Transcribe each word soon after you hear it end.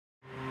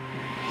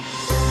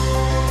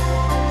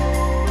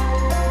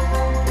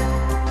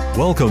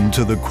Welcome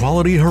to The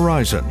Quality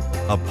Horizon,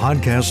 a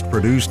podcast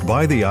produced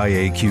by the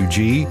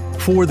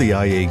IAQG for the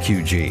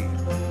IAQG.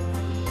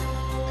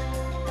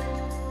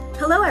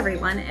 Hello,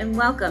 everyone, and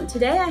welcome.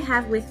 Today I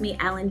have with me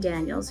Alan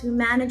Daniels, who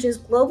manages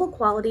Global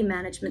Quality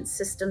Management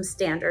System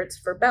Standards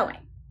for Boeing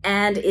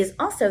and is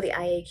also the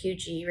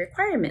IAQG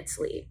Requirements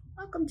Lead.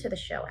 Welcome to the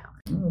show,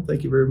 Alan. Oh,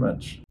 thank you very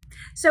much.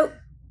 So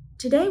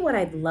today what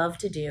I'd love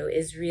to do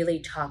is really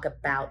talk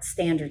about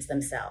standards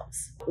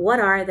themselves. What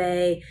are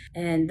they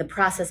and the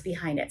process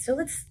behind it? So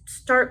let's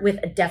start with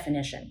a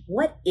definition.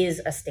 What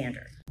is a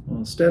standard?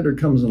 Well, standard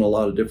comes in a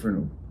lot of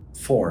different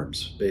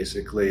forms,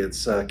 basically. It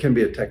can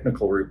be a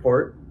technical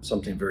report,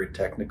 something very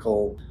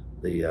technical.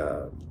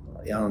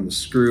 On the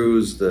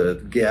screws,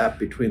 the gap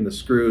between the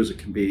screws, it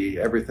can be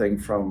everything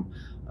from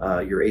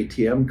your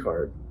ATM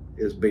card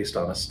is based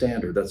on a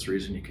standard. That's the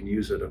reason you can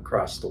use it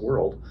across the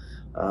world.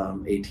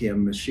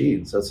 ATM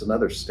machines, that's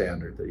another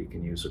standard that you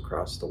can use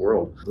across the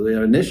world.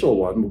 The initial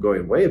one,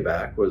 going way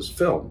back, was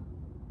film.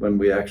 When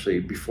we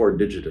actually, before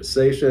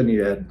digitization,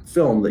 you had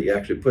film that you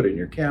actually put in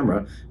your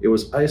camera. It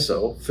was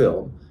ISO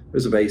film. It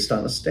was based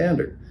on a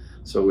standard.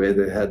 So we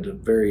had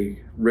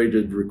very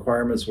rigid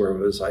requirements where it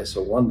was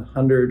ISO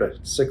 100,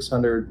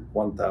 600,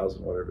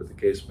 1000, whatever the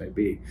case may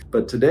be.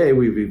 But today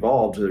we've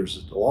evolved.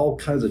 There's all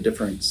kinds of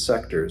different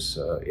sectors.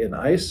 In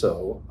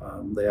ISO,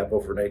 they have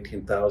over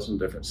 19,000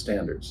 different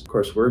standards. Of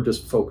course, we're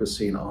just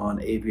focusing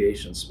on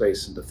aviation,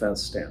 space, and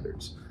defense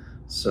standards.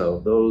 So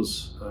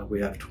those, we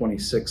have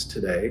 26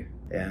 today,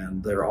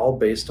 and they're all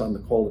based on the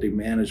quality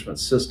management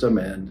system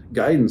and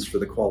guidance for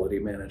the quality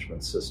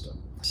management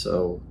system.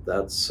 So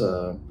that's,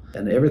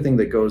 and everything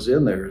that goes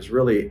in there is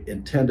really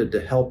intended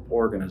to help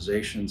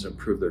organizations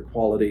improve their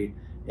quality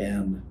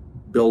and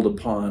build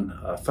upon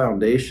a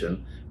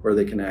foundation where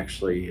they can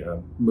actually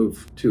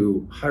move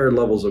to higher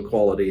levels of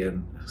quality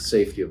and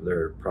safety of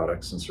their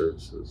products and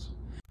services.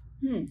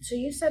 So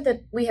you said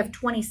that we have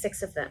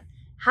 26 of them.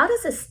 How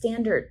does a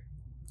standard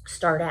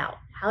start out?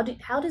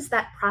 How does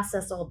that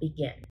process all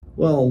begin?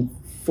 Well,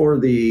 for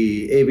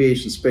the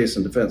aviation, space,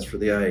 and defense, for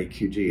the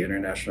IAQG,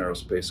 International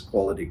Aerospace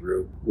Quality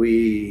Group,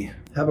 we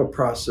have a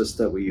process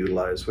that we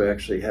utilize. We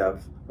actually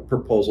have a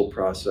proposal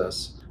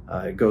process.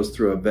 It goes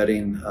through a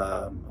vetting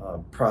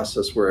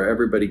process where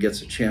everybody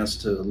gets a chance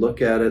to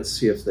look at it,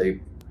 see if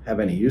they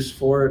have any use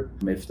for it,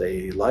 if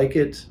they like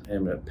it,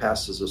 and it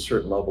passes a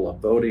certain level of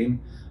voting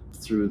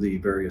through the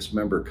various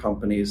member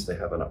companies. They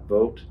have an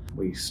upvote.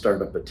 We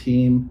start up a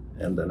team,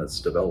 and then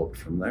it's developed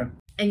from there.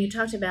 And you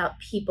talked about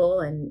people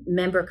and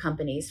member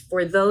companies.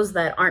 For those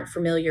that aren't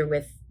familiar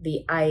with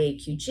the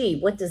IAQG,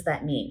 what does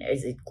that mean?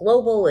 Is it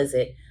global? Is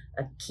it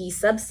a key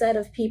subset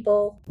of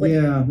people?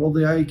 Yeah, well,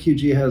 the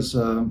IAQG has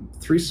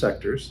three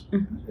sectors.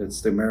 Mm-hmm.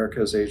 It's the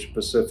Americas, Asia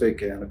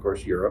Pacific, and of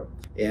course Europe.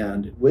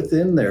 And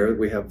within there,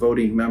 we have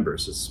voting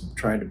members. It's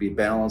trying to be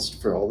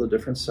balanced for all the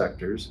different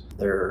sectors.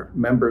 There are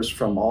members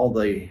from all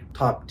the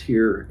top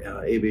tier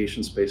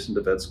aviation, space, and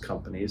defense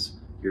companies.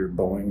 Your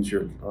Boeings,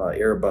 your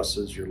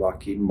Airbuses, your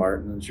Lockheed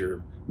Martins,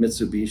 your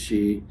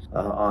Mitsubishi,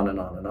 on and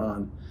on and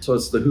on. So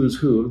it's the who's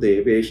who, the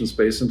aviation,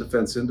 space, and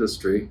defense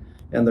industry.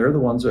 And they're the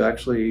ones who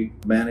actually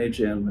manage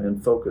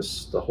and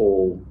focus the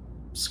whole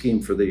scheme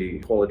for the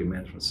quality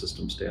management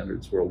system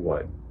standards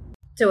worldwide.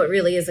 So it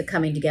really is a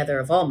coming together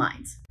of all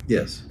minds.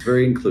 Yes,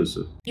 very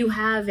inclusive. You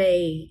have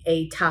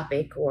a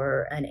topic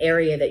or an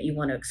area that you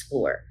want to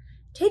explore.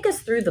 Take us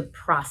through the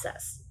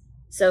process.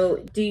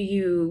 So do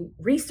you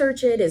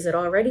research it? Is it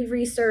already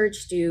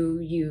researched? Do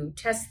you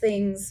test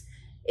things?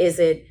 Is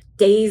it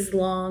days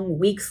long,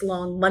 weeks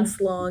long,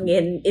 months long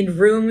in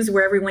rooms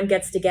where everyone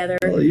gets together?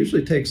 Well, it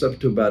usually takes up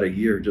to about a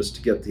year just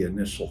to get the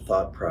initial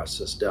thought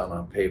process down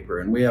on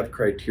paper. And we have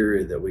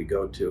criteria that we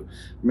go to.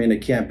 I mean,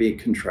 it can't be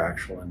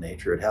contractual in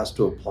nature. It has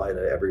to apply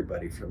to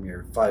everybody from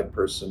your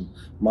 5-person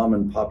mom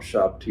and pop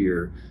shop to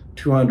your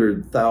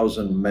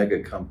 200,000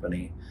 mega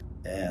company.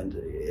 And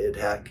it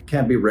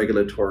can be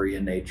regulatory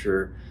in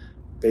nature,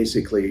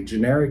 basically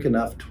generic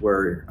enough to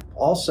where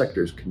all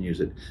sectors can use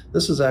it.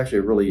 This is actually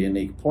a really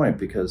unique point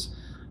because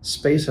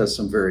space has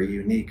some very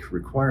unique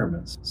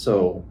requirements.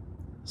 So,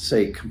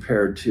 say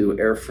compared to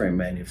airframe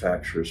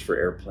manufacturers for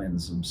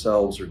airplanes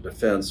themselves or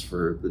defense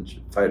for the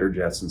fighter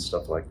jets and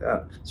stuff like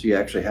that. So you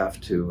actually have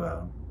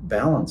to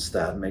balance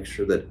that and make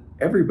sure that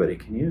everybody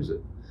can use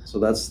it. So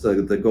that's the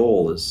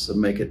goal, is to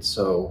make it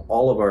so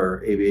all of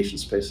our aviation,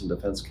 space, and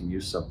defense can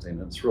use something.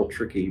 And it's a real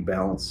tricky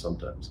balance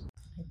sometimes.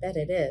 I bet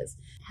it is.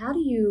 How do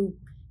you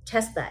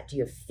test that? Do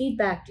you have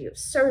feedback? Do you have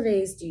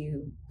surveys? Do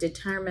you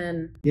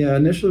determine? Yeah,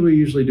 initially we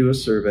usually do a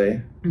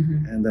survey.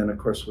 Mm-hmm. And then, of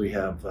course, we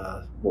have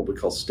what we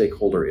call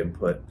stakeholder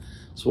input.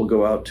 So we'll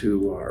go out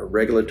to our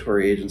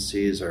regulatory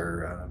agencies,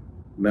 our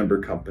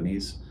member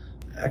companies.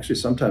 Actually,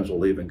 sometimes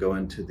we'll even go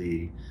into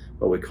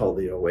what we call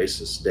the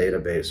OASIS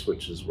database,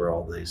 which is where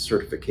all the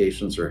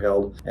certifications are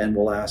held. And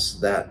we'll ask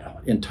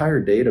that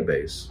entire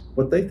database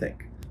what they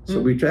think. So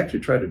we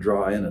actually try to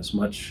draw in as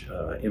much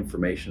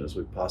information as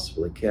we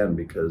possibly can,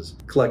 because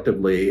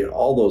collectively,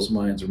 all those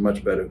minds are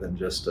much better than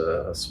just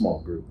a small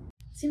group.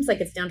 Seems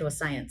like it's down to a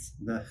science.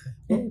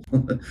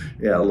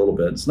 Yeah, a little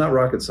bit. It's not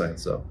rocket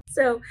science, though.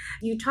 So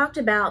you talked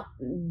about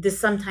this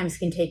sometimes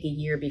can take a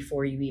year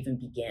before you even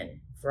begin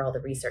for all the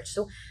research.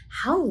 So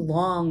how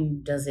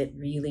long does it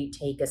really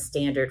take a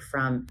standard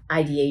from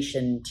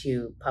ideation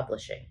to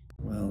publishing?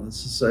 Well,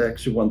 this is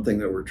actually one thing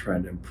that we're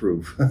trying to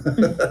improve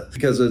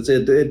because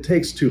it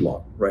takes too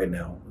long right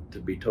now,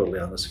 to be totally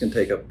honest. It can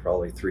take up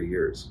probably 3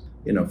 years.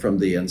 From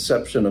the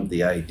inception of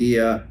the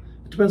idea.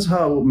 It depends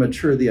how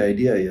mature the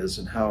idea is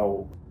and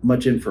how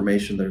much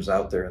information there's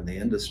out there in the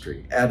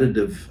industry.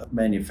 Additive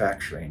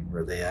manufacturing,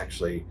 where they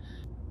actually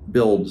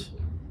build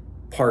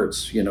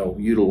parts,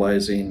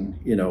 utilizing,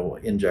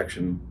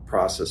 injection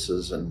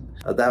processes. And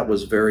that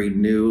was very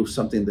new,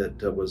 something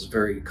that was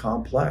very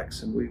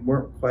complex, and we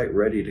weren't quite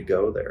ready to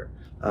go there.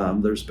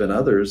 There's been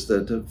others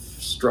that have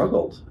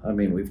struggled. I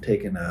mean, we've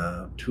taken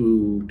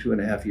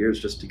 2.5 years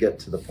just to get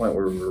to the point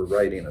where we were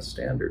writing a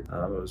standard.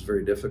 It was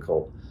very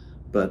difficult.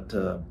 But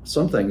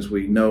some things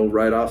we know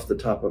right off the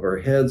top of our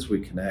heads. We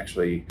can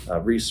actually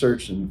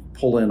research and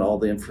pull in all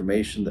the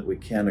information that we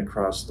can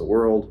across the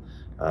world,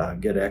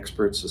 get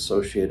experts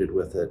associated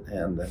with it,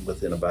 and then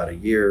within about a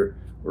year,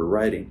 we're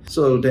writing.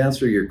 So to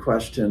answer your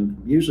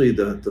question, usually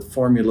the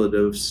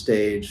formulative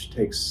stage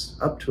takes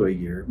up to a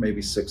year,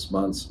 maybe 6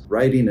 months.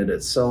 Writing it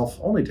itself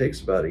only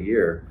takes about a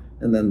year.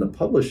 And then the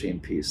publishing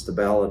piece, the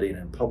balloting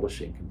and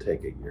publishing, can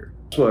take a year.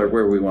 That's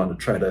where we want to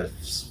try to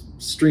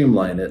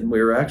streamline it. And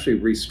we're actually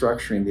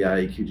restructuring the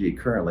IAQG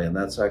currently. And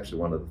that's actually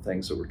one of the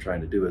things that we're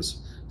trying to do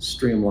is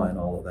streamline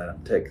all of that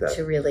and take that,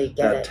 to really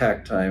get that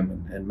tack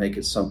time and make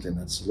it something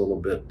that's a little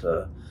bit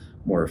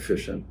more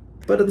efficient.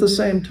 But at the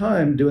same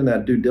time, doing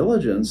that due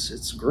diligence,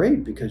 it's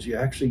great because you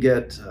actually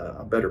get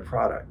a better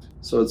product.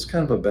 So it's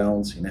kind of a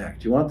balancing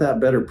act. You want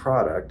that better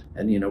product.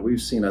 And,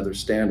 we've seen other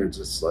standards.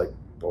 It's like,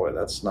 boy,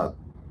 that's not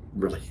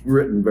really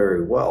written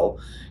very well.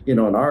 In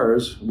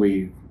ours,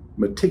 we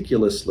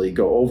meticulously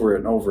go over it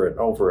and over it and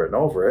over it and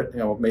over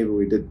it. Maybe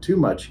we did too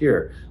much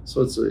here.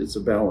 So it's a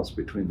balance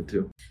between the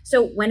two.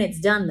 So when it's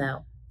done,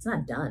 though, it's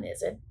not done,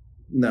 is it?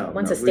 No.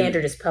 Once a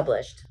standard is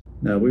published.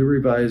 No, we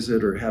revise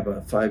it or have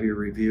a 5-year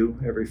review.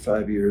 Every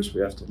 5 years,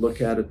 we have to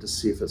look at it to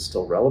see if it's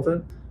still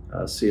relevant,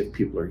 see if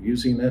people are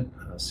using it,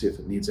 see if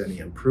it needs any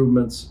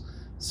improvements,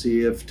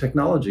 see if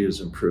technology is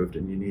improved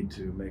and you need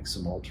to make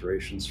some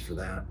alterations for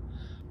that.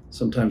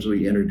 Sometimes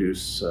we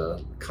introduce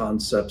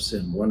concepts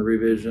in one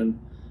revision,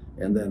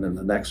 and then in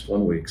the next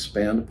one we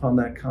expand upon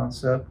that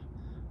concept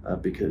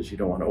because you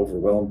don't want to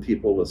overwhelm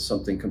people with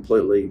something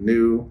completely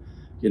new.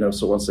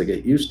 So once they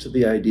get used to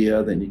the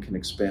idea, then you can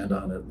expand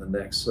on it in the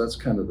next. So that's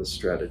kind of the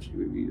strategy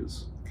we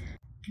use.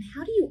 And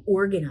how do you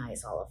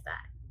organize all of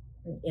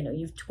that?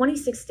 You've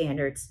 26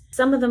 standards.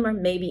 Some of them are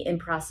maybe in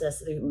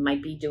process. You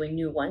might be doing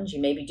new ones. You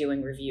may be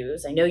doing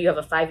reviews. I know you have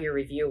a 5-year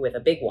review with a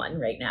big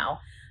one right now.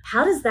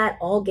 How does that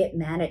all get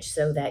managed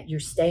so that you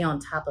stay on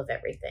top of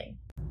everything?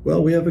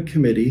 Well, we have a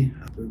committee.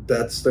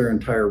 That's their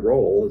entire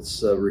role.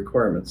 It's a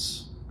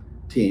requirements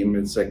team.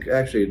 It's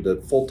actually the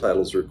full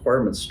title is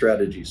Requirements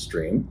Strategy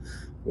Stream,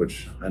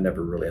 which I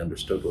never really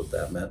understood what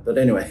that meant. But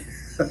anyway,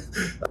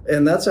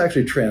 and that's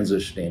actually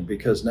transitioning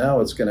because now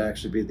it's going to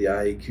actually be the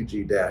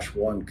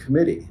IAQG-1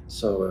 committee.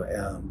 So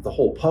the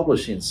whole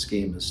publishing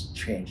scheme is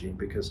changing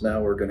because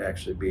now we're going to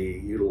actually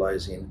be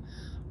utilizing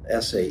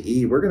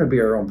SAE. We're going to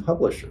be our own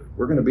publisher.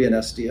 We're going to be an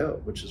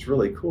SDO, which is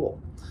really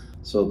cool.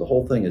 So the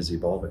whole thing is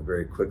evolving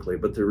very quickly.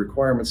 But the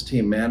requirements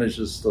team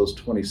manages those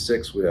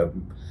 26. We have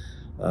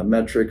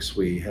metrics,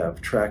 we have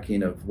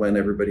tracking of when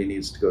everybody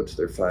needs to go to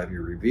their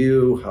 5-year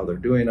review, how they're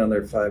doing on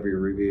their 5-year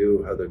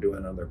review, how they're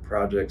doing on their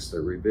projects,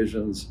 their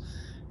revisions,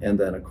 and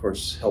then of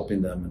course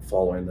helping them and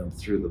following them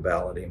through the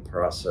balloting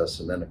process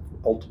and then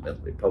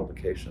ultimately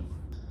publication.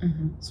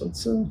 Mm-hmm. So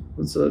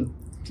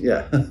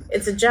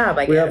it's a job,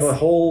 I guess. We have a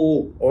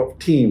whole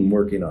team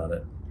working on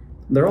it.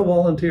 They're all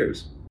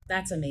volunteers.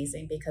 That's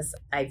amazing because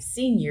I've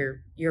seen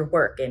your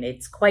work and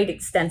it's quite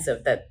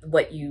extensive, that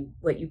what you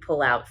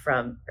pull out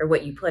from, or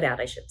what you put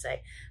out, I should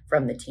say,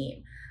 from the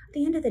team. At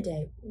the end of the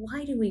day,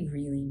 why do we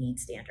really need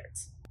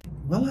standards?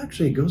 Well,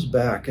 actually, it goes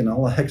back, and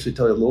I'll actually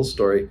tell you a little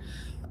story.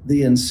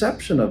 The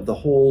inception of the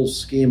whole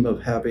scheme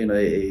of having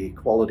a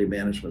quality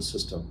management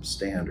system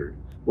standard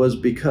was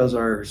because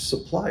our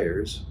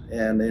suppliers,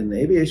 and in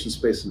aviation,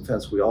 space, and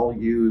defense, we all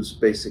use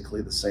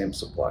basically the same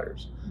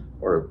suppliers,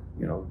 or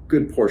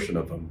good portion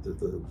of them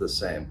the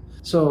same.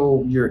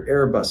 So your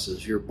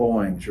Airbuses, your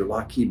Boeings, your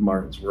Lockheed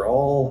Martins, were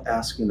all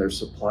asking their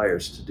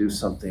suppliers to do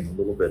something a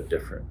little bit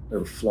different. They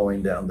were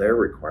flowing down their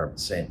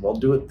requirements saying, well,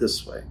 do it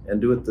this way, and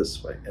do it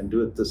this way, and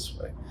do it this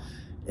way.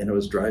 And it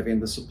was driving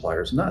the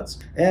suppliers nuts.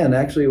 And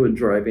actually it was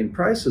driving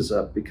prices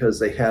up because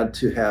they had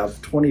to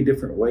have 20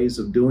 different ways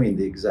of doing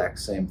the exact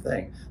same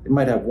thing. They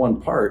might have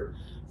one part,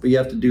 but you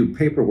have to do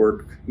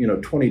paperwork,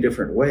 20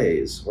 different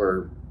ways,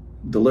 or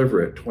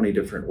deliver it 20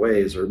 different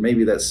ways, or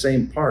maybe that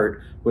same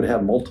part would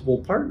have multiple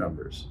part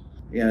numbers.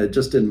 It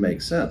just didn't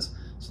make sense.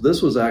 So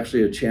this was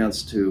actually a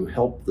chance to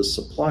help the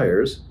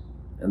suppliers,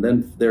 and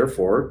then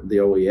therefore the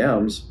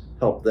OEMs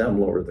help them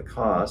lower the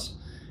cost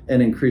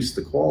and increase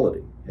the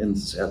quality.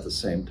 at the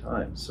same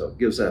time. So it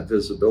gives that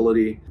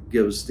visibility,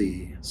 gives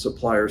the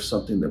supplier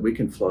something that we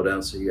can flow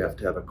down. So you have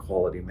to have a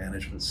quality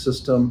management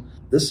system.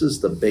 This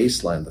is the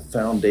baseline, the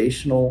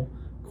foundational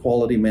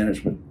quality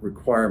management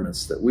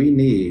requirements that we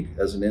need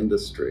as an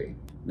industry.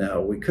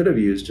 Now, we could have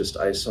used just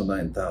ISO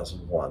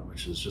 9001,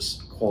 which is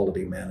just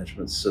quality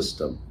management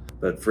system.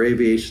 But for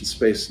aviation,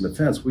 space, and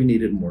defense, we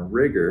needed more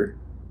rigor,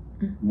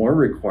 more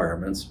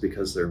requirements,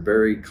 because they're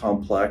very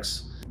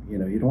complex. You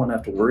know, you don't want to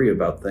have to worry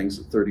about things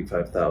at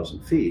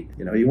 35,000 feet.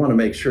 You know, you want to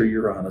make sure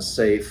you're on a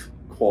safe,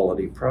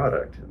 quality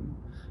product. And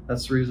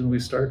that's the reason we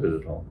started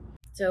it all.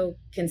 So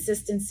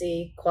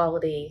consistency,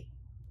 quality,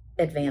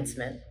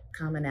 advancement,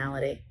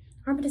 commonality,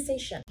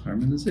 harmonization.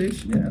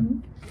 Harmonization,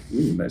 yeah.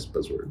 Ooh, nice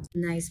buzzword.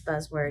 Nice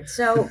buzzword.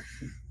 So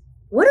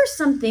what are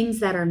some things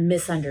that are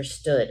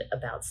misunderstood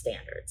about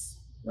standards?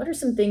 What are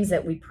some things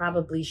that we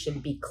probably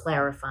should be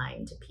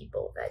clarifying to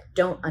people that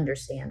don't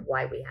understand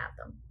why we have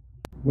them?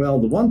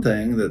 Well, the one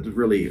thing that's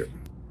really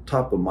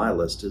top of my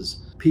list is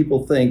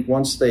people think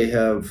once they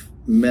have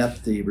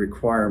met the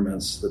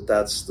requirements that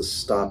that's the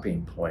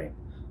stopping point.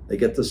 They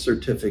get the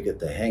certificate,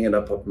 they hang it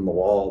up on the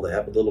wall, they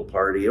have a little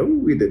party. Oh,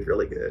 we did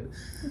really good.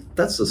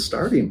 That's the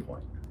starting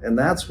point. And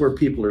that's where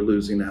people are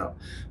losing out.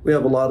 We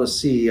have a lot of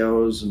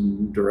CEOs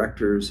and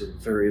directors of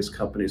various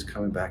companies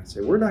coming back and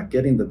say, we're not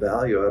getting the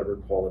value out of our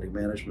quality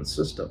management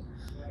system.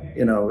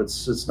 You know,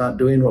 it's not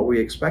doing what we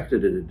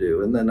expected it to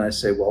do. And then I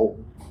say, well,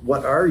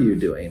 what are you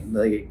doing? And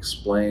they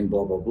explain,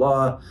 blah, blah,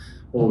 blah.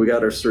 Well, we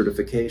got our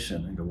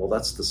certification. I go, well,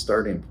 that's the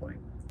starting point.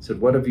 I said,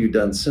 what have you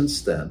done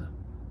since then?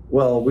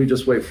 Well, we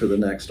just wait for the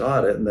next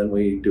audit and then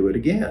we do it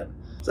again.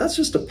 That's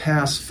just a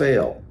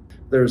pass-fail.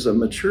 There's a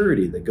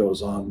maturity that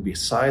goes on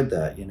beside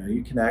that. You know,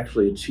 you can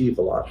actually achieve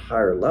a lot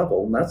higher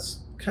level, and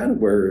that's kind of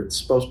where it's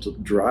supposed to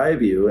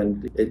drive you.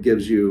 And it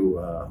gives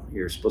you,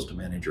 you're supposed to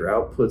manage your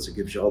outputs. It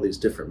gives you all these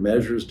different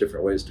measures,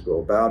 different ways to go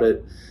about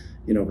it.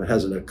 You know, if it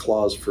has a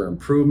clause for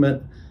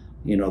improvement,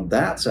 you know,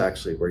 that's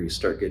actually where you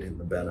start getting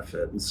the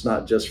benefit. It's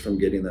not just from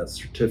getting that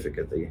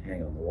certificate that you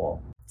hang on the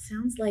wall.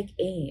 Sounds like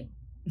AIM.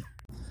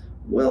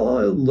 Well,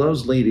 I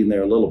was leading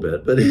there a little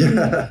bit, but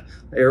yeah,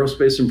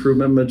 aerospace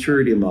improvement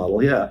maturity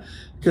model, yeah,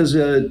 because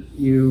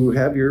you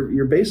have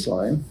your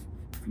baseline.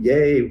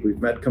 Yay,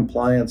 we've met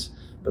compliance,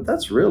 but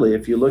that's really,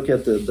 if you look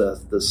at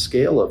the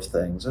scale of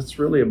things, that's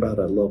really about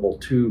a level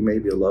 2,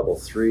 maybe a level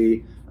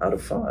 3 out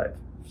of 5.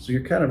 So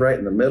you're kind of right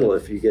in the middle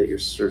if you get your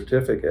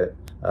certificate,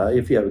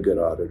 if you have a good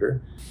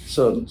auditor.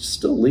 So it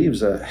still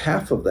leaves a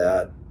half of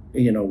that,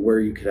 you know, where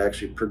you could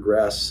actually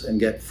progress and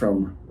get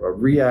from a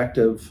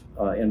reactive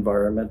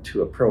environment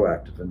to a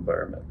proactive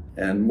environment,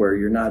 and where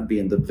you're not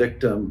being the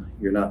victim,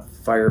 you're not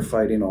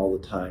firefighting all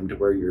the time, to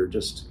where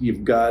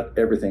you've got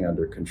everything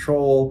under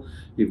control,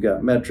 you've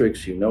got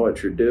metrics, you know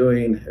what you're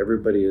doing,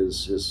 everybody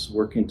is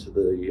working to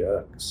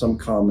the some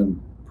common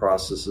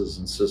processes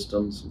and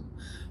systems,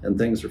 and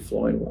things are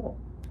flowing well.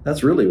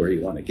 That's really where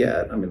you want to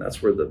get. I mean,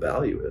 that's where the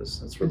value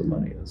is. That's where the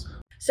money is.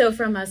 So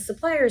from a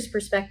supplier's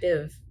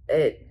perspective,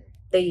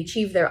 they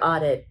achieve their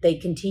audit, they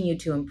continue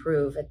to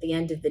improve. At the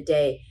end of the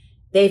day,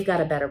 they've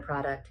got a better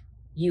product.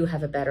 You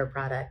have a better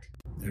product.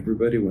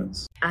 Everybody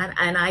wins.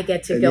 And I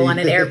get to go on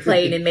an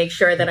airplane and make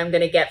sure that I'm going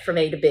to get from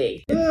A to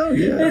B. Well,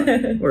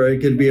 yeah. Or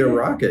it could be a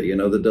rocket, you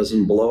know, that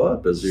doesn't blow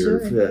up as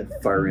you're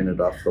firing it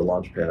off the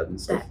launch pad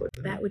and stuff like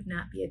that. That would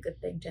not be a good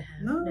thing to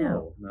have.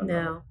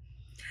 No.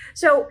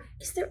 So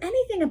is there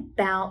anything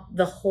about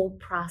the whole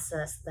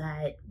process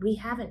that we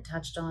haven't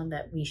touched on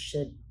that we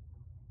should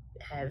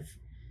have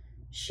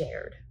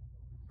shared,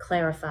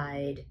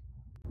 clarified?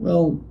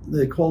 Well,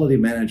 the quality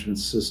management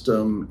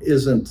system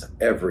isn't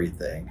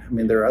everything. I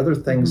mean, there are other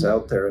things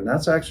out there, and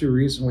that's actually the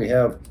reason we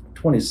have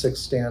 26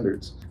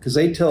 standards, because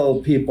they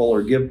tell people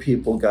or give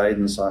people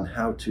guidance on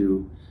how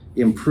to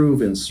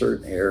improve in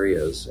certain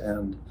areas.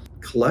 And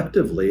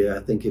collectively, I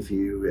think if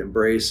you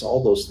embrace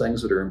all those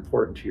things that are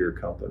important to your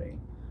company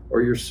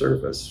or your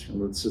service,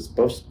 it's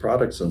both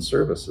products and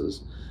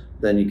services,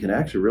 then you can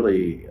actually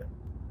really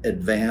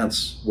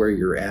advance where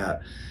you're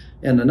at.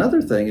 And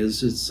another thing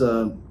is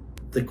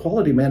the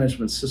quality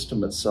management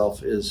system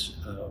itself is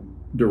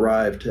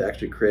derived to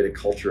actually create a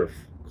culture of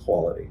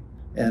quality.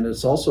 And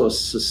it's also a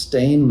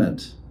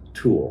sustainment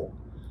tool,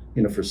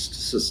 you know, for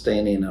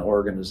sustaining an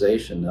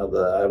organization. Now,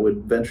 I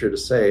would venture to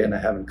say, and I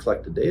haven't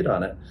collected data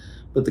on it,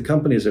 but the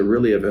companies that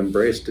really have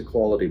embraced the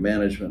quality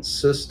management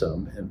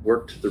system and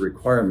worked to the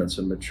requirements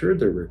and matured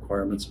their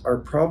requirements are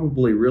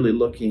probably really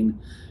looking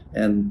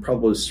and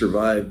probably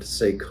survived,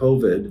 say,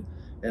 COVID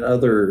and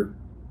other,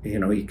 you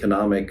know,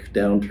 economic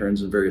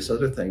downturns and various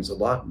other things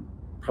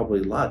probably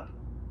a lot,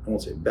 I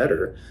won't say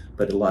better,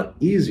 but a lot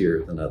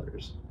easier than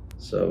others.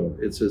 So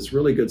it's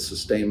really good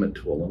sustainment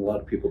tool, and a lot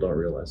of people don't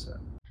realize that.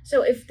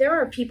 So if there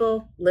are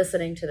people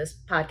listening to this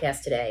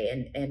podcast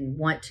today and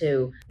want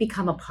to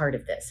become a part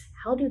of this,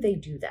 how do they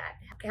do that?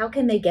 How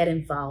can they get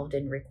involved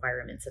in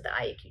requirements of the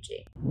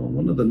IAQG? Well,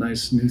 one of the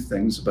nice new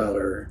things about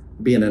our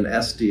being an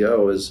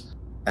SDO is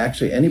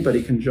actually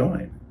anybody can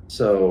join.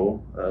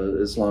 So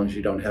as long as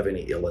you don't have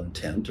any ill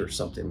intent or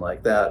something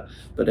like that,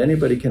 but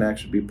anybody can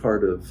actually be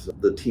part of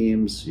the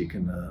teams. You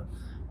can,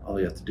 all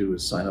you have to do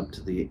is sign up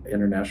to the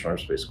International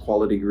Aerospace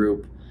Quality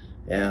Group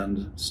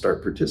and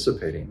start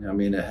participating. I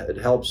mean, it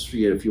helps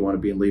you if you want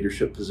to be in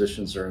leadership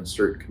positions or in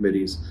certain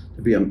committees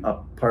to be a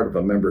part of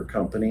a member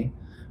company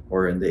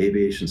or in the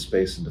aviation,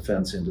 space, and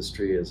defense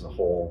industry as a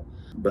whole.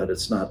 But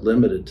it's not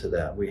limited to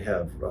that. We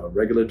have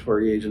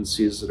regulatory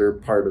agencies that are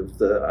part of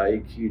the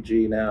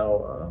IAQG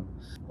now,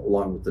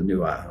 along with the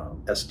new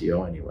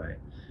SDO anyway.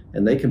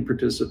 And they can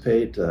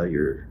participate,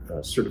 your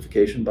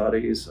certification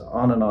bodies,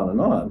 on and on and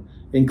on,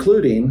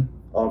 including,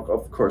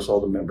 of course,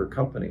 all the member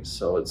companies.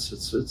 So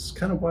it's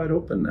kind of wide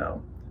open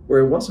now,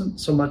 where it wasn't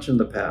so much in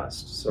the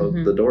past. So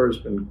the door has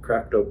been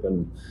cracked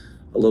open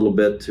a little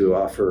bit to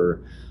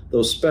offer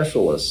those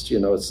specialists.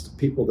 It's the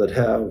people that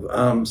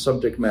have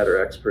subject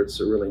matter experts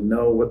that really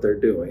know what they're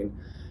doing,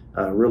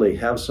 really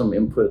have some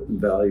input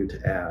and value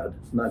to add,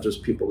 not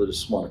just people that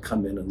just want to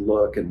come in and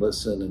look and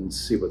listen and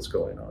see what's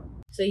going on.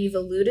 So you've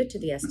alluded to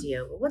the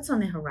SDO, but what's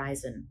on the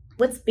horizon?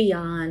 What's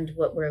beyond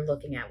what we're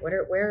looking at?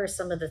 Where are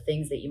some of the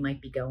things that you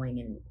might be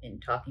going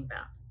and talking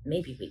about?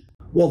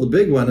 Well, the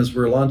big one is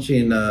we're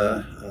launching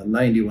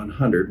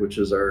 9100, which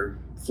is our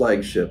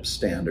flagship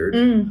standard,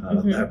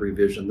 that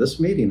revision. This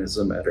meeting, as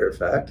a matter of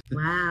fact.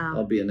 Wow.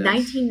 I'll be in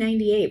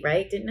 1998,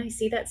 right? Didn't I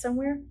see that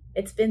somewhere?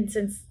 It's been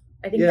since,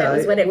 I think that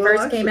was when it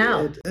first came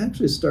out. It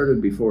actually started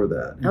before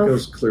that. It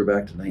goes clear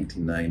back to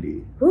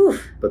 1990.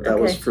 Oof. But that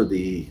was for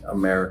the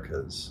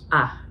Americas.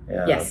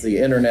 Yes. The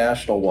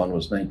international one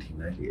was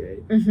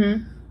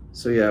 1998.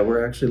 So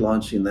we're actually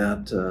launching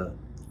that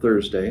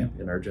Thursday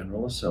in our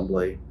General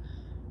Assembly,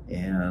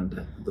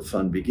 and the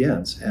fun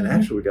begins. And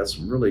actually we got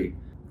some really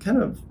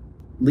kind of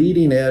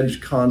leading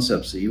edge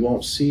concepts that you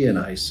won't see in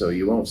ISO,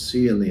 you won't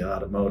see in the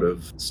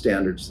automotive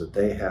standards that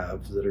they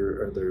have that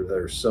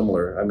are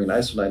similar. I mean,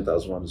 ISO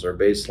 9001 is our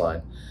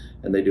baseline,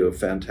 and they do a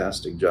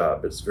fantastic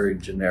job. It's very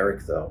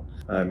generic though.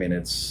 I mean,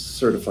 it's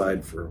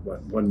certified for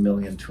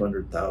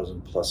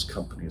 1,200,000 plus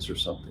companies or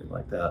something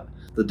like that.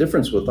 The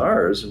difference with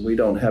ours, and we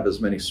don't have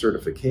as many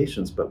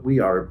certifications, but we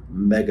are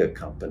mega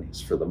companies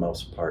for the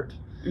most part.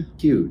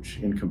 Huge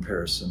in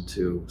comparison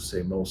to,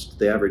 say,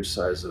 the average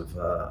size of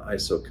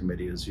ISO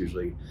committee is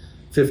usually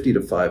 50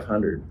 to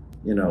 500.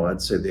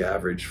 I'd say the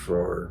average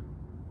for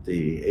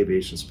the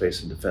aviation,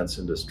 space, and defense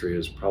industry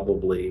is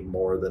probably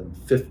more than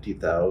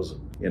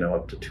 50,000,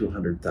 up to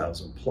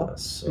 200,000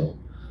 plus. So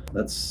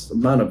that's the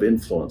amount of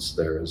influence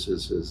there is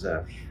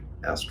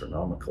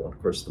astronomical. And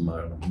of course, the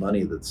amount of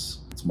money it's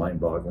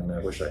mind-boggling. I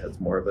wish I had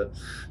more of it.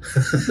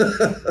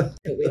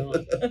 We all.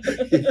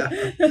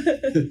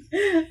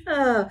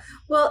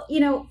 Well,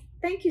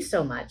 thank you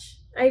so much.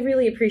 I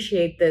really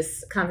appreciate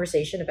this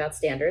conversation about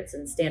standards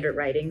and standard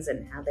writings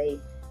and how they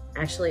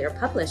actually are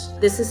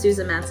published. This is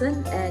Susan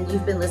Matson, and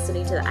you've been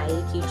listening to the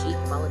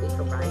IAQG Quality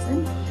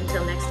Horizon.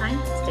 Until next time,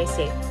 stay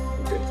safe.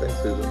 Okay,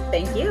 thanks, Susan.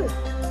 Thank you.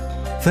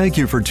 Thank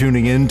you for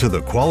tuning in to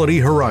the Quality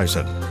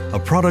Horizon, a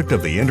product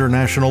of the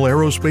International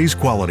Aerospace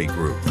Quality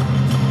Group.